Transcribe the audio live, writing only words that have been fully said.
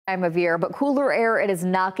time of year, but cooler air, it is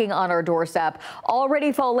knocking on our doorstep,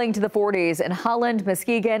 already falling to the 40s in Holland,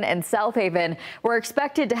 Muskegon, and South Haven. We're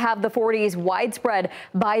expected to have the 40s widespread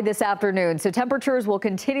by this afternoon, so temperatures will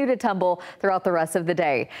continue to tumble throughout the rest of the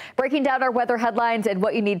day. Breaking down our weather headlines and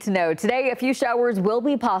what you need to know. Today, a few showers will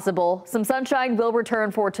be possible. Some sunshine will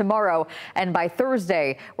return for tomorrow, and by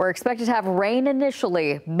Thursday, we're expected to have rain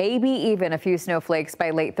initially, maybe even a few snowflakes by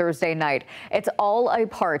late Thursday night. It's all a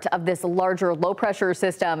part of this larger low pressure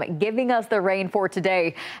system giving us the rain for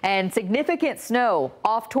today and significant snow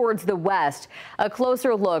off towards the west. A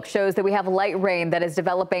closer look shows that we have light rain that is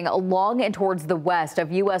developing along and towards the west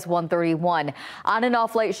of US 131. On and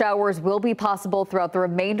off light showers will be possible throughout the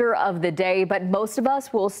remainder of the day, but most of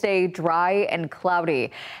us will stay dry and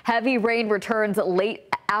cloudy. Heavy rain returns late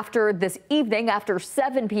after this evening, after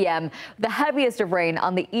 7 p.m., the heaviest of rain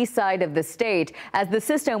on the east side of the state, as the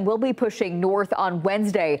system will be pushing north on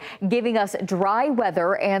Wednesday, giving us dry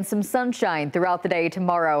weather and some sunshine throughout the day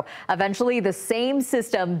tomorrow. Eventually, the same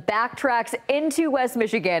system backtracks into West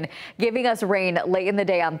Michigan, giving us rain late in the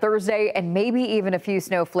day on Thursday and maybe even a few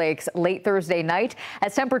snowflakes late Thursday night,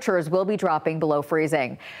 as temperatures will be dropping below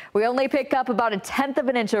freezing. We only picked up about 1/10 of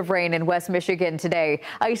an inch of rain in West Michigan today.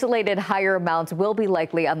 Isolated higher amounts will be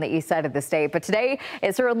likely on the east side of the state, but today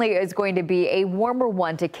it certainly is going to be a warmer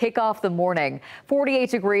one to kick off the morning.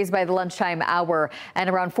 48 degrees by the lunchtime hour and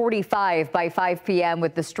around 45 by 5 p.m.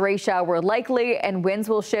 with the stray shower likely, and winds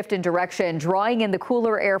will shift in direction, drawing in the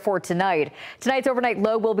cooler air for tonight. Tonight's overnight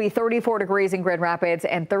low will be 34 degrees in Grand Rapids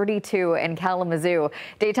and 32 in Kalamazoo.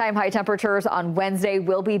 Daytime high temperatures on Wednesday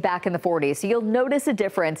will be back in the 40s, so you'll notice a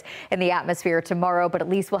difference in the atmosphere tomorrow, but at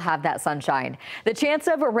least we'll have that sunshine. The chance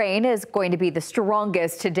of rain is going to be the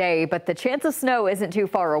strongest today, but the chance of snow isn't too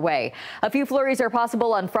far away. A few flurries are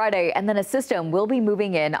possible on Friday, and then a system will be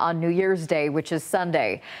moving in on New Year's Day, which is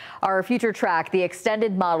Sunday. Our future track, the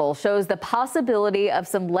extended model, shows the possibility of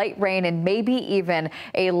some light rain and maybe even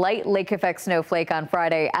a light lake effect snowflake on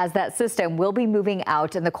Friday, as that system will be moving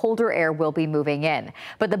out and the colder air will be moving in.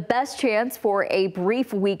 But the best chance for a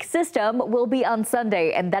brief weak system will be on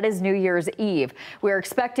Sunday, and that is New Year's Eve. We're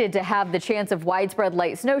expected to have the chance of widespread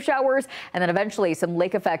light snow showers, and then eventually some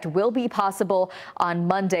lake effect will be possible on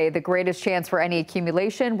Monday. The greatest chance for any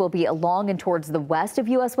accumulation will be along and towards the west of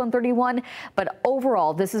US 131, but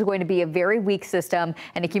overall this is going to be a very weak system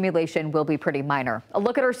and accumulation will be pretty minor. A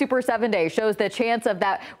look at our Super 7-day shows the chance of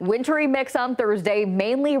that wintry mix on Thursday,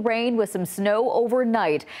 mainly rain with some snow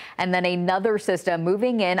overnight, and then another system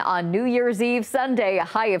moving in on New Year's Eve Sunday, a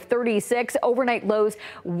high of 36. Overnight lows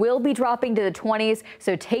will be dropping to the 20s,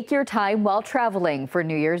 so take your time while traveling for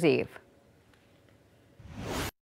New Year's Eve.